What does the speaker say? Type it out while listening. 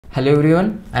Hello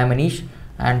everyone, I am Anish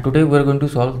and today we are going to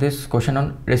solve this question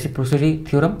on reciprocity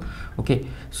theorem. Okay,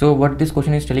 so what this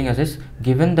question is telling us is,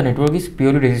 given the network is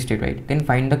purely resistive, right, then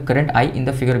find the current I in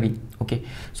the figure B. Okay,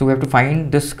 so we have to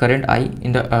find this current I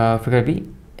in the figure B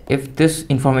if this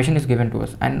information is given to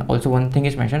us, and also one thing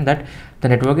is mentioned that the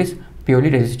network is purely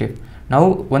resistive. Now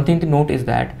one thing to note is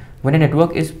that when a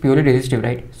network is purely resistive,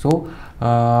 right, so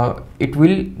the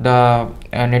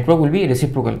network will be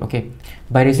reciprocal. Okay,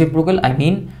 by reciprocal I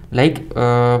mean like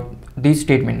this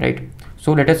statement, right?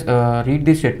 So let us read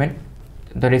this statement.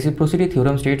 The reciprocity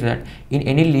theorem states that in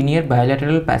any linear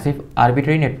bilateral passive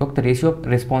arbitrary network, the ratio of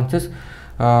responses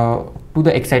to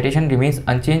the excitation remains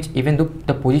unchanged even though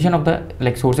the position of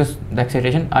the sources, the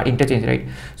excitation, are interchanged, right?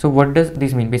 So what does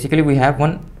this mean? Basically we have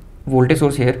one voltage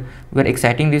source here, we are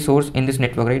exciting this source in this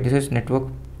network, right? This is network,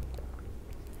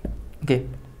 okay,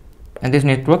 and this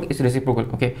network is reciprocal,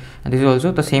 okay, and this is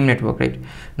also the same network, right?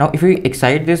 Now if we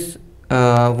excite this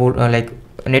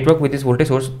network with this voltage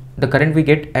source, the current we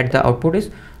get at the output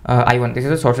is I1. This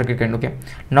is a short circuit current. Okay,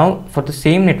 now for the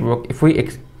same network, if we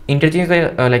interchange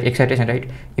the excitation, right,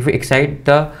 if we excite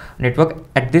the network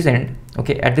at this end,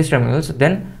 okay, at these terminals,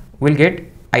 then we'll get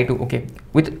I2, okay,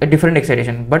 with a different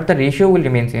excitation, but the ratio will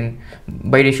remain same.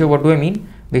 By ratio, what do I mean?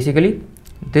 Basically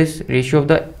this ratio of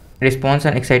the response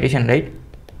and excitation, right,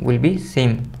 will be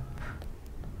same.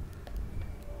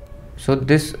 So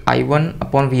this I1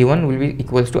 upon V1 will be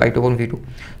equals to I2 upon V2.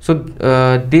 So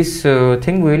this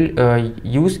thing we will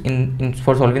use in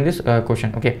for solving this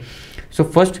question. Okay, so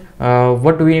first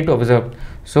what do we need to observe?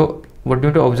 So what we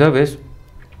need to observe is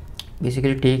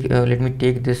basically take let me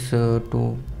take this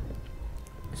two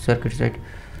circuits, right?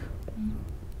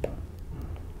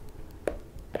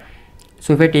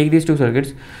 So if I take these two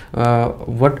circuits,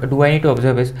 what do I need to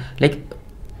observe is, like,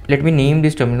 let me name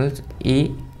these terminals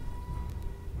A,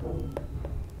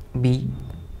 B,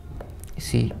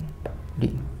 C,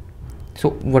 D. So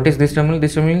what is this terminal?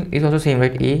 This terminal is also same,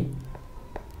 right? A,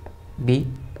 B,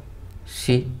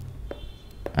 C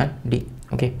and D.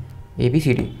 Okay, A, B,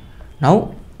 C, D.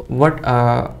 Now what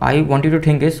I want you to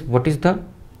think is, what is the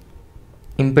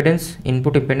impedance,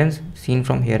 input impedance seen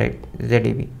from here, right?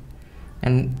 ZAB.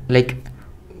 And like,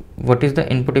 what is the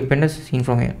input impedance seen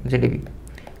from here? ZAB.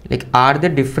 Like, are they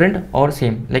different or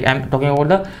same? Like, I'm talking about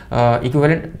the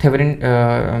equivalent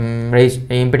Thevenin raised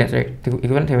impedance, right? The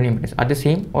equivalent Thevenin impedance, are they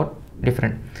same or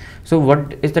different? So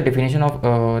what is the definition of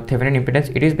Thevenin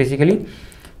impedance? It is basically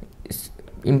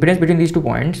impedance between these 2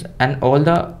 points, and all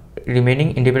the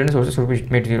remaining independent sources should be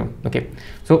made 0. Okay,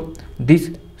 so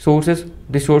this source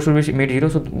should be made 0.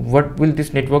 So what will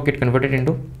this network get converted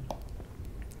into?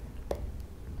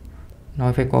 Now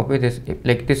if I copy this,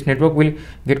 like, this network will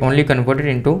get only converted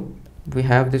into, we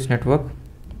have this network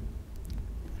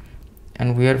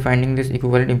and we are finding this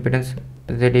equivalent impedance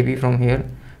ZAB from here.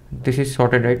 This is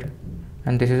sorted, right?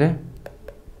 And this is a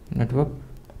network,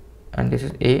 and this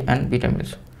is A and B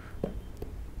terminals.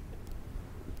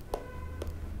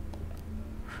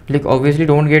 Like, obviously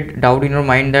don't get doubt in your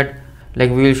mind that like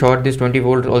we will short this 20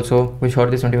 volts also, we'll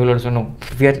short this 20 volts also. No,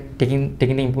 we are taking the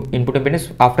input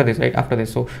impedance after this, right? After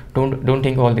this. So don't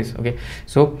think all this. Okay,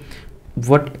 so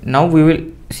what now we will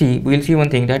see one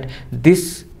thing, that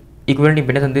this equivalent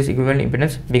impedance and this equivalent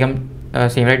impedance become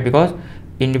same, right? Because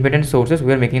independent sources,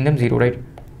 we are making them 0, right?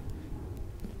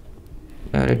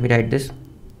 Let me write this: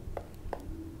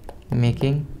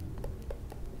 making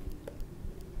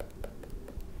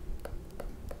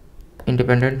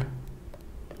independent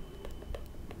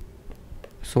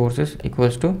sources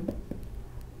equals to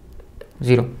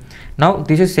 0. Now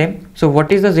this is same. So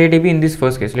what is the ZAB in this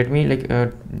first case? Let me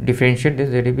differentiate this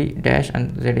ZAB dash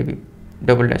and ZAB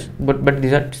double dash, but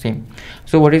these are same.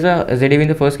 So what is the ZAB in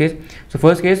the first case? So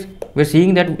first case, we're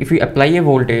seeing that if we apply a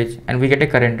voltage and we get a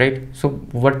current, right? So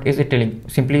what is it telling?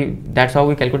 Simply that's how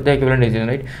we calculate the equivalent resistance,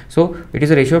 right? So it is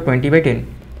a ratio of 20 by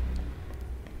 10.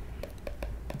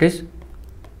 It is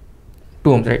 2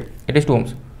 ohms, right? It is 2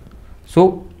 ohms.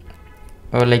 So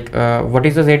what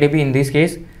is the ZAB in this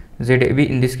case? ZAB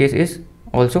in this case is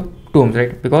also 2 ohms,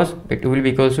 right? Because it will be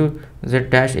equals to Z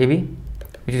dash AB,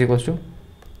 which is equals to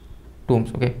 2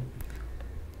 ohms. Okay,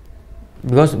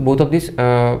 because both of these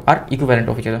are equivalent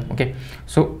of each other. Okay,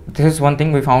 so this is one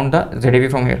thing, we found the ZAB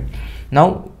from here.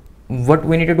 Now what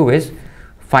we need to do is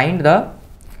find the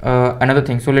another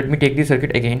thing. So let me take this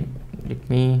circuit again, let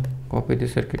me copy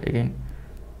this circuit again.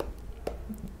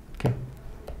 Okay,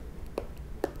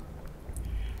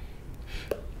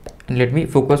 and let me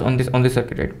focus on this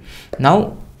circuit, right?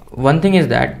 Now one thing is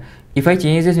that if I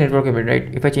change this network a bit,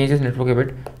 right, if I change this network a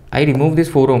bit, I remove this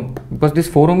 4 ohm, because this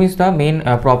 4 ohm is the main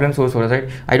problem source for us, right?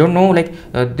 I don't know, like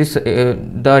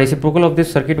the reciprocal of this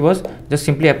circuit was just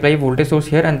simply apply voltage source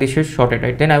here and this is shorted,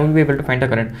 right? Then I will be able to find the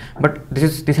current, but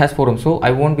this has 4 ohm, so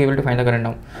I won't be able to find the current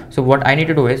now. So what I need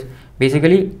to do is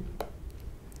basically,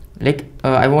 like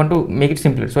I want to make it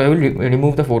simpler, so I will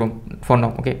remove the 4 ohm for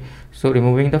now. Okay, so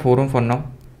removing the 4 ohm for now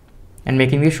and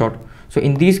making this short. So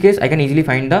in this case I can easily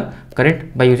find the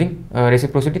current by using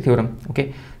reciprocity theorem.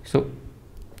 Okay, so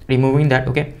removing that.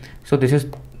 Okay, so this is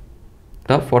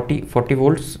the 40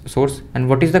 volts source, and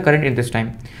what is the current in this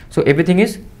time? So everything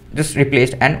is just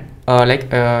replaced, and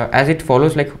as it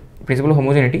follows like principle of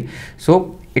homogeneity,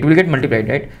 so it will get multiplied,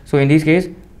 right? So in this case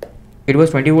it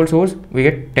was 20 volt source, we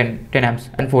get 10 amps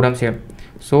and 4 amps here.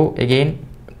 So again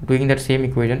doing that same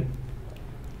equation,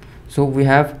 so we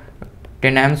have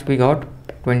 10 amps, we got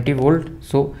 20 volt.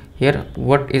 So here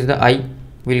what is the I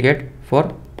will get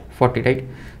for 40, right?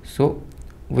 So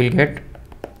we'll get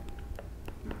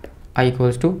I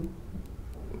equals to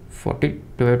 40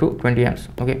 divided to 20 amps.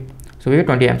 Okay, so we get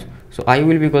 20 amps, so I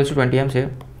will be equals to 20 amps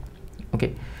here.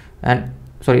 Okay, and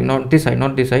sorry, not this side,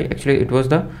 actually it was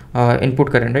the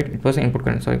input current, right? It was the input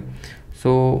current, sorry.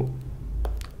 So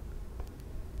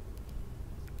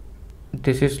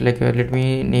this is like let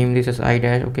me name this as I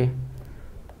dash. Okay,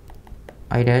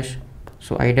 I dash.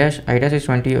 So I dash is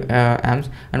 20 amps,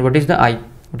 and what is the I?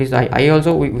 What is the I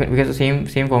also we get the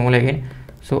same formula again.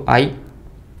 So I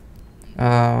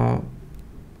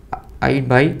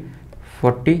by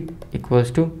 40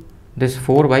 equals to this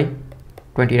 4 by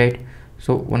 20, right?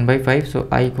 So 1 by 5, so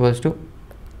I equals to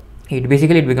 8.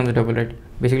 Basically it becomes double, right?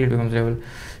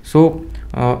 So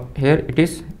here it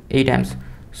is 8 amps.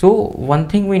 So one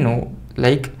thing we know,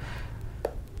 like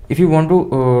if you want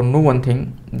to know one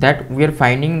thing, that we are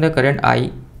finding the current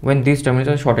I when these terminals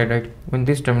are shorted, right? When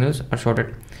these terminals are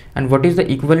shorted. And what is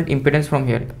the equivalent impedance from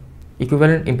here?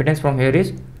 Equivalent impedance from here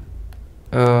is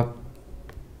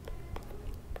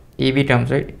AB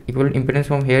terms, right? Equivalent impedance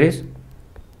from here is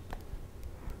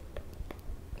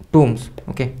 2 ohms.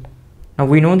 Okay, now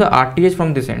we know the RTH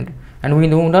from this end, and we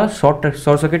know the short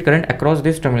circuit current across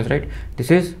these terminals, right? This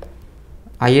is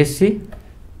ISC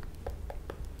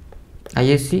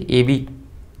AB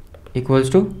equals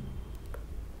to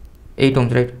 8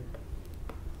 ohms, right?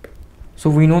 So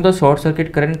we know the short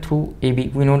circuit current through AB,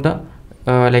 we know the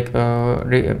like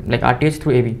RTH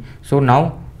through AB. So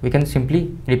now we can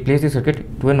simply replace the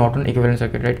circuit to a Norton equivalent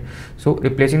circuit, right? So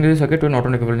replacing this circuit to a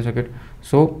Norton equivalent circuit,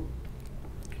 so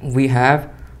we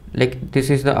have, like, this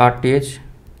is the RTH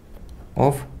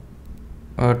of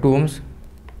 2 ohms,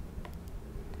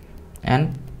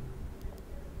 and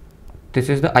this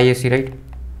is the ISC, right?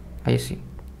 ISC.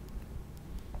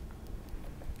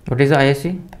 What is the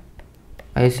ISC?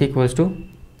 ISC equals to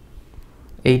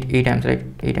 8 amps, right?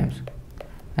 8 amps.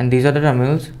 And these are the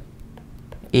terminals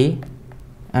A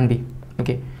and B.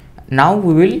 Okay, now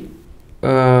we will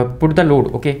put the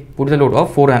load. Okay, put the load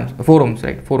of 4 ohms,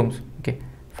 right? 4 ohms. Okay,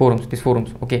 4 ohms, this 4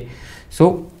 ohms. Okay,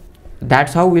 so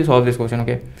that's how we'll solve this question.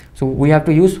 Okay, so we have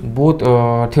to use both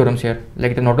theorems here,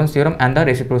 like the Norton's theorem and the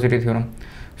reciprocity theorem.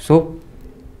 So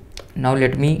now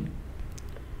let me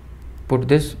put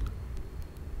this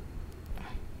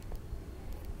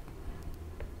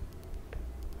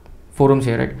forums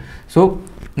here, right? So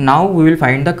now we will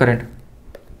find the current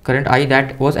I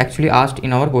that was actually asked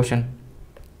in our question.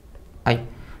 I.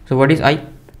 So what is I?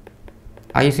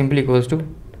 I is simply equals to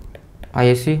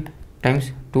ISC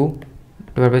times 2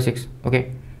 divided by 6.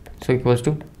 Okay, so equals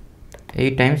to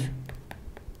 8 times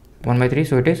 1 by 3,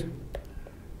 so it is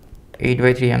 8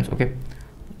 by 3 amps. Okay,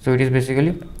 so it is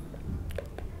basically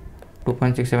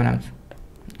 2.67 amps.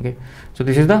 Okay, so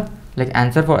this is the like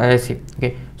answer for ISC.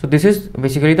 Okay, so this is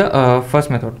basically the first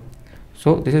method.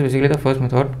 So this is basically the first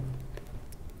method.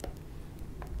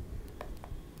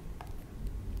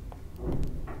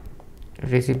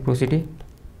 Reciprocity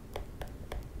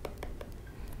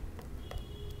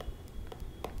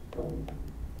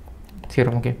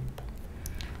theorem. Okay,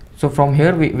 so from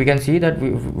here we can see that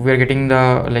we are getting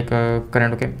the like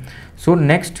current. Okay, so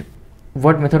next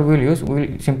what method we will use? We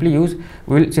will simply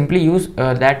use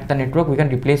that the network we can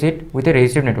replace it with a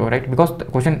resistive network, right? Because the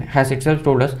question has itself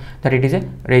told us that it is a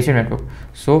resistive network.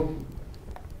 So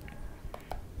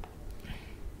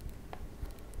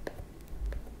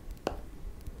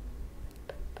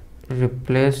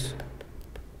replace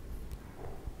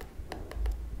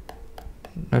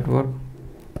network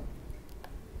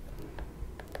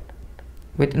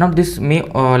with, now this may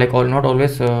not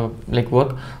always like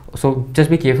work, so just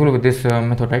be careful with this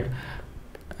method, right?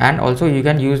 And also you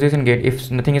can use this in gate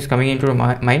if nothing is coming into your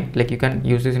mind, like you can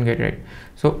use this in gate, right?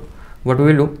 So what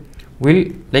we will do,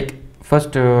 we'll like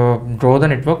first draw the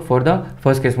network for the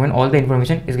first case when all the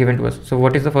information is given to us. So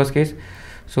what is the first case?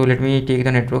 So let me take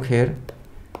the network here.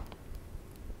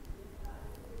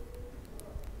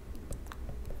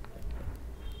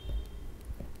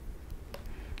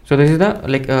 So this is the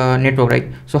like network,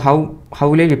 right? So how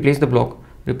will I replace the block?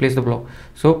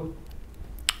 So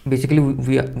basically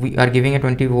we are giving a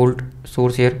 20 volt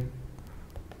source here,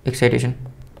 excitation,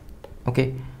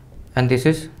 okay, and this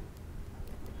is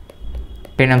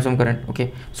 10 amps of current,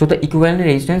 okay. So the equivalent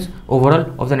resistance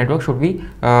overall of the network should be 2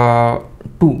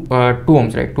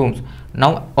 ohms, right? 2 ohms.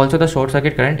 Now also the short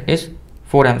circuit current is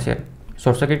 4 amps here.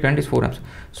 Short circuit current is 4 amps.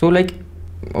 So like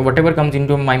whatever comes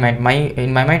into my mind,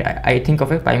 in my mind I think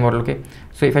of a pi model, okay.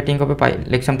 So if I think of a pi,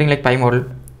 like something like pi model,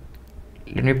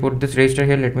 let me put this resistor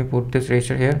here,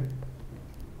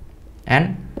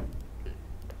 and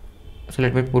so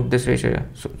let me put this resistor here.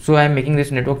 So I am making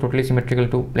this network totally symmetrical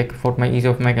to like for my ease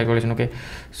of my calculation, okay.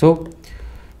 So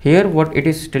here what it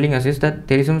is telling us is that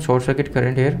there is some short circuit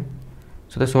current here.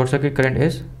 So the short circuit current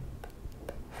is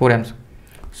 4 amps.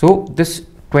 So this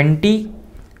 20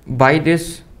 by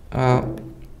this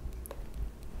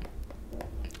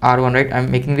R1, right?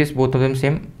 I'm making this both of them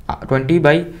same. 20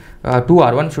 by 2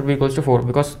 R1 should be equals to 4,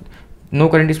 because no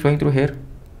current is flowing through here.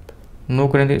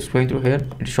 It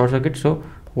is short circuit, so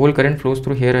whole current flows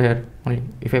through here only.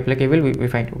 If applicable, we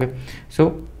find, okay.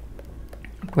 So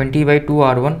 20 by 2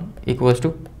 R1 equals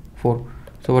to 4.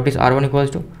 So what is R1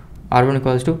 equals to? R1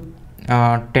 equals to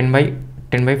 10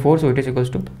 by 4, so it is equals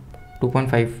to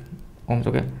 2.5 ohms,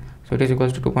 okay. So it is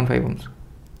equals to 2.5 ohms.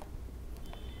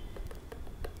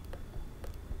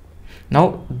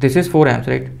 Now this is 4 amps,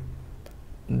 right?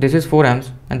 This is 4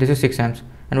 amps and this is 6 amps.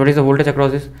 And what is the voltage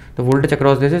across this? The voltage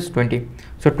across this is 20.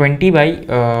 So 20 by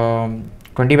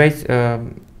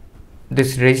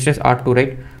this resistance R2,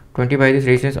 right? 20 by this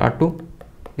resistance R2,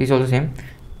 this is also same,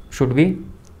 should be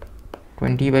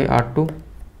 20 by R2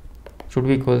 should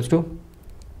be equals to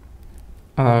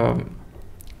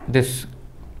this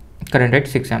current, right?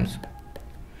 6 amps.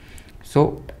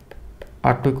 So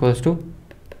R2 equals to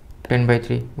 10 by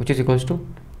 3, which is equals to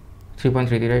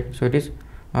 3.33, right? So it is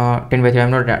 10 by 3. I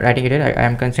am not writing it here, I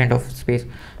am constraint of space.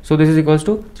 So this is equals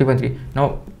to 3.3.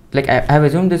 Now like I have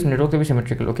assumed this network to be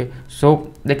symmetrical, okay.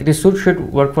 So like this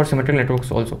should work for symmetrical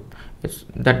networks also. It's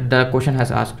that the question has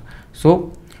asked.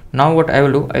 So now what I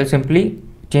will do, I will simply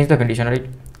change the condition, right?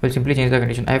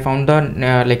 I found the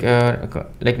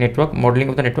like network modeling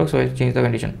of the network, so I will change the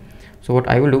condition. So what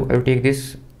I will do, I will take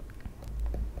this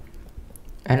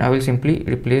and I will simply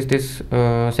replace this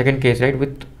second case, right,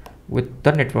 with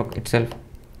the network itself.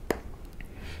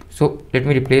 So let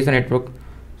me replace the network.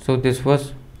 So this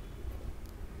was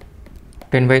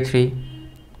 10 by 3,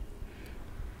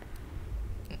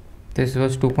 this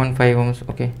was 2.5 ohms,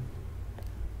 okay.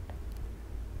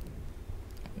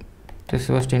 This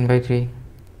was 10 by 3,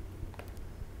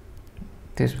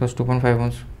 this was 2.5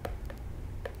 ohms,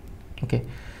 okay.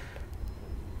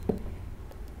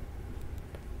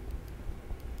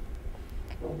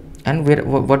 And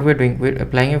what we're doing, we're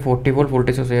applying a 40 volt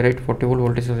voltage source here, right? 40 volt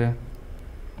voltage source here.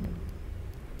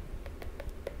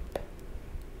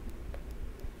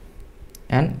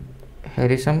 And here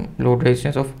is some load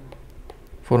resistance of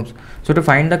 4 ohms. So to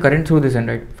find the current through this end,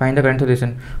 right?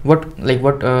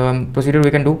 What procedure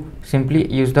we can do?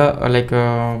 Simply use the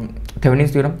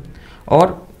Thevenin's theorem,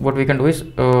 or what we can do is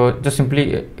just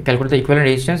simply calculate the equivalent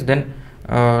resistance, then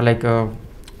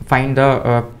find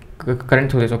the current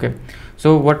through this, okay.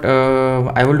 So what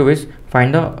I will do is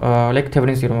find the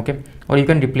Thevenin's theorem, okay, or you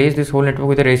can replace this whole network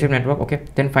with a resistive network, okay.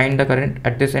 Then find the current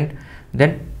at this end,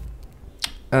 then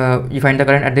you find the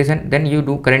current at this end, then you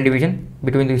do current division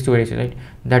between these two ratios, right?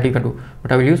 That you can do,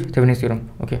 but I will use Thevenin's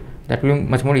theorem, okay. That will be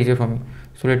much more easier for me.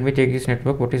 So let me take this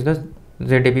network. What is the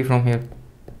ZAB from here,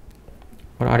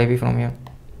 or RAB from here?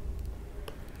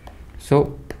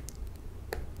 So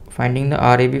finding the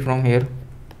RAB from here,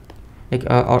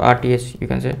 or RTH you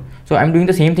can say. So I'm doing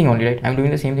the same thing only, right?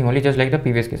 Just like the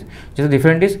previous case. Just the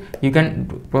different is you can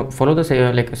follow the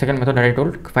second method that I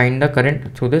told. Find the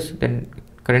current through this, then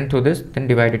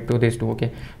divide it to these two,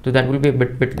 okay. So that will be a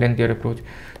bit lengthier approach.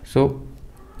 So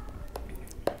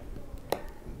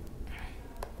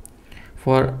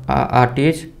for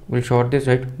RTH we'll short this,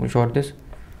 right?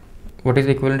 What is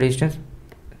the equivalent resistance?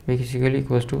 Basically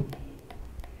equals to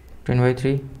 10 by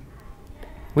 3,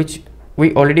 which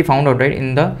we already found out, right,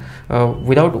 in the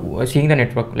without seeing the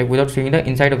network, without seeing the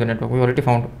inside of the network, we already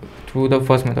found through the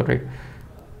first method, right?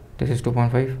 This is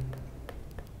 2.5,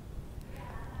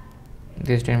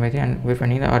 this is 10 by 3, and we're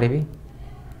finding the RAB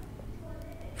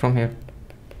from here,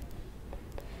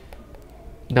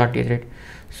 the RTH, right?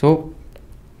 So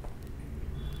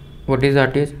what is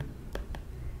RTH?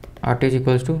 RTH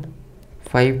equals to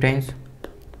 5 times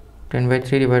 10 by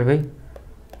 3 divided by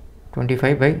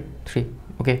 25 by 3.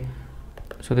 Okay,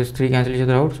 so this 3 cancel each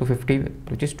other out, so 50,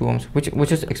 which is 2 ohms,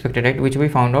 which is expected, right, which we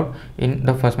found out in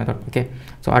the first method. Okay,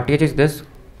 so RTH is this.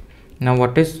 Now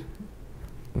what is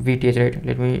VTH, right?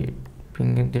 Let me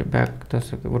bring it back the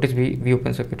circuit. What is V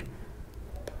open circuit?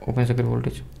 Open circuit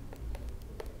voltage.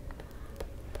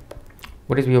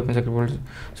 What is V open circuit voltage?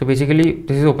 So basically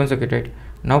this is open circuit, right?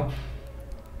 Now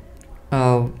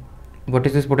what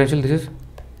is this potential? This is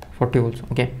 40 volts.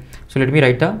 Okay, so let me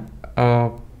write the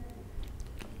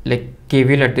like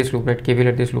KVL at this loop, right? KVL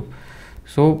at this loop.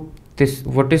 So this,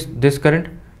 what is this current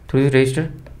through this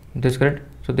resistor? This current.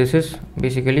 So this is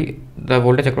basically the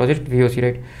voltage across it, VOC,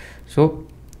 right? So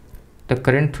the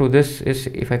current through this is,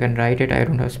 if I can write it, I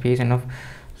don't have space enough.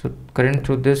 So current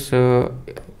through this,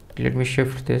 let me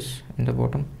shift this in the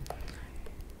bottom.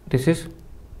 This is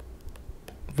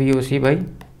VOC by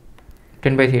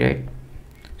 10 by 3, right?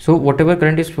 So whatever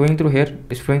current is flowing through here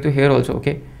is flowing through here also,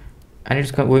 okay, and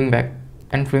it's going back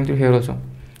and flowing through here also.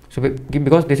 So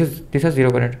because this has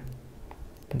zero current,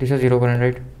 this has zero current,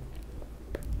 right?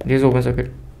 This is open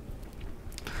circuit.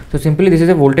 So simply this is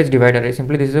a voltage divider, right?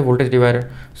 Simply this is a voltage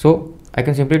divider. So I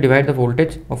can simply divide the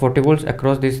voltage of 40 volts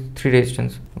across these 3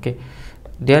 resistance. Okay,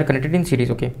 they are connected in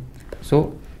series. Okay,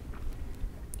 so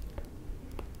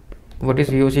what is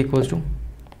VOC equals to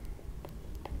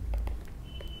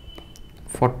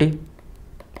 40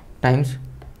 times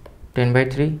 10 by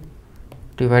 3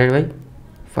 divided by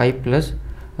 5 plus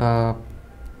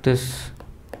this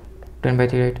 10 by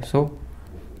 3, right? So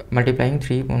multiplying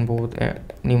 3 on both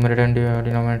numerator and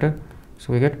denominator,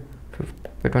 so we get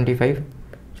 25.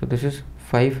 So this is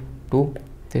 5, 2,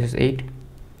 this is 8,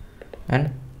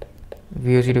 and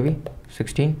VOC to be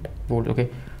 16 volts. Okay,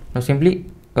 now simply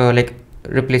like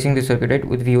replacing this circuit, right,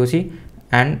 with VOC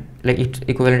and like its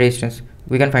equivalent resistance,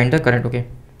 we can find the current. Okay,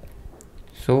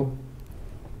 so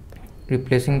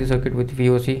replacing the circuit with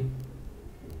VOC,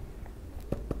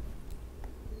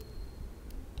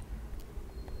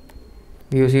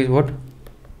 VOC is what?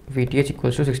 VTH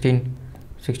equals to 16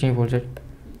 volts, right?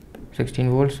 16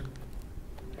 volts.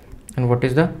 And what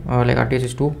is the like RTH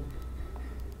is 2.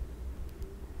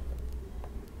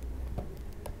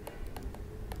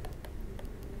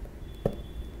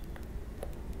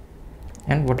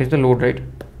 And what is the load, right?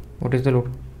 What is the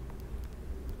load?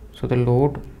 So the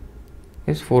load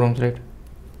is 4 ohms, right?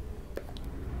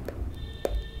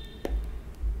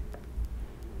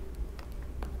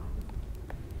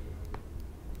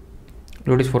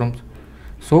 Load is 4 ohms.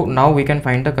 So now we can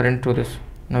find the current through this.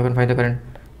 Now we can find the current.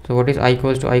 So what is I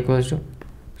equals to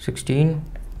 16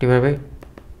 divided by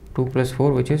 2 plus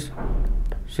 4, which is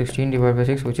 16 divided by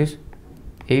 6, which is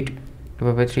 8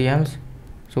 divided by 3 amps.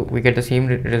 So we get the same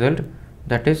result,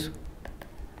 that is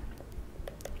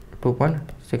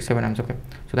 2.67 amps. Okay,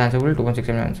 so the answer will be 2.67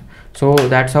 amps. So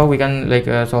that's how we can like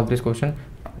solve this question.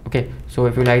 Okay, so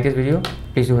if you like this video,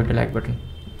 please do hit the like button.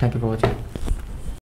 Thank you for watching.